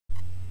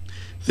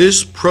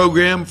This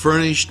program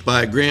furnished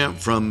by a grant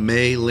from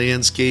May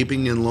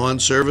Landscaping and Lawn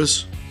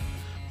Service.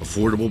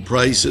 Affordable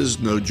prices,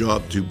 no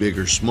job too big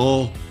or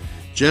small,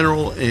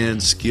 general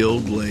and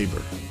skilled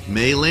labor.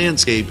 May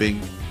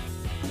Landscaping.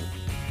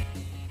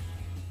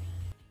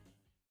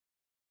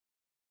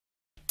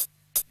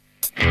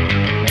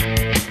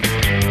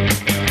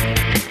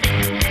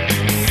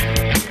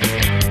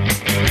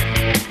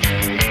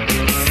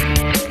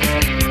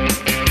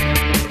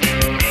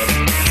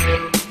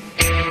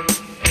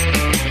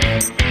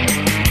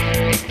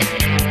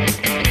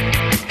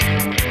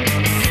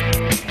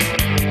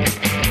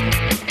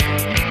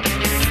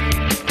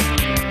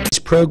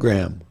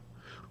 Program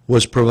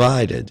was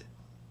provided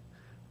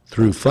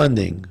through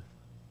funding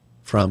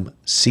from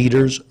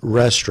Cedars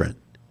Restaurant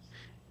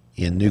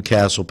in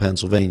Newcastle,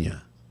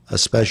 Pennsylvania. A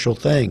special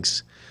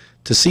thanks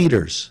to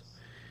Cedars,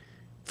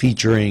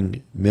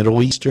 featuring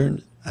Middle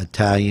Eastern,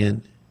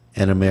 Italian,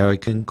 and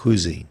American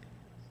cuisine.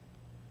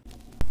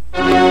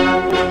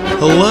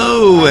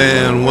 Hello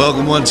and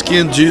welcome once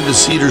again to the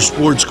Cedars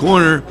Sports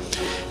Corner,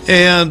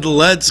 and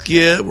let's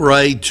get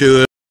right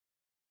to it.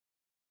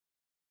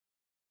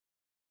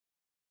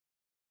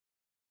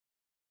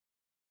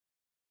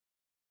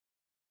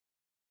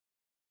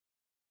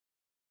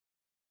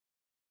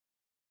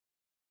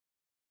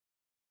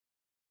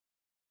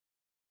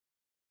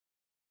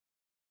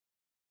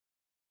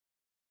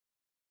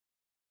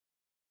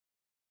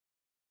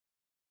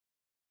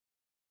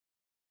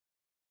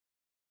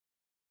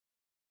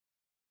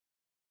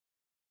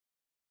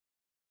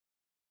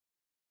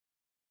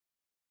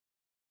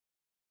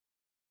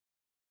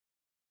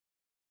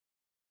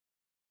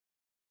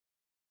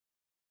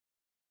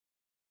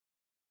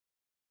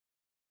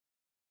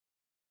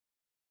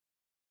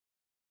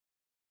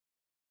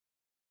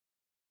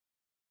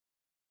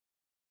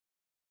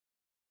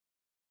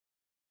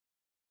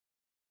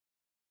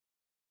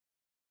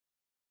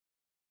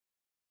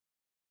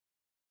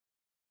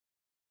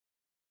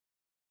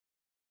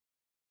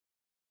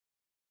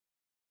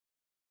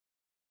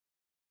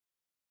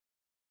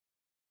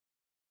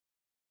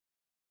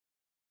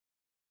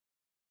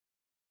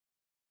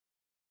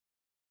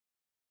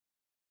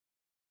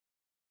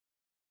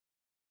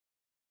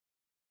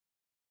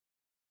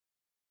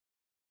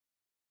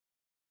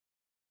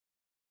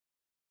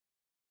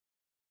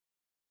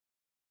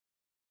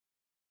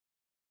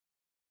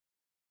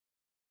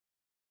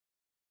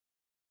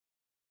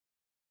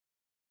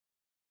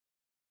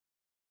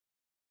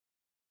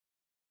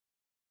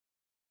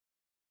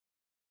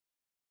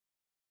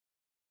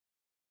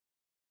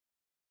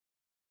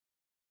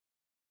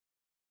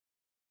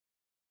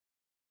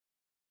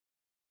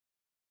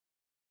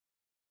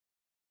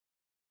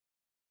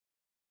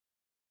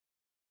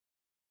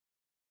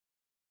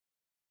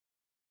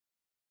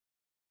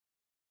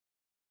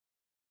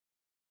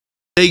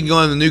 Taking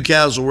on the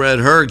Newcastle Red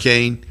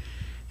Hurricane,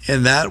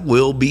 and that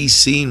will be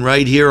seen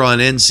right here on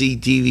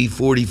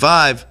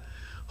NCTV45.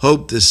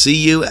 Hope to see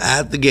you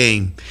at the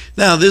game.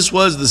 Now, this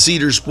was the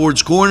Cedars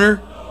Sports Corner.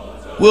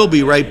 We'll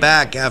be right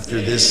back after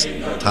this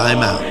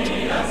timeout.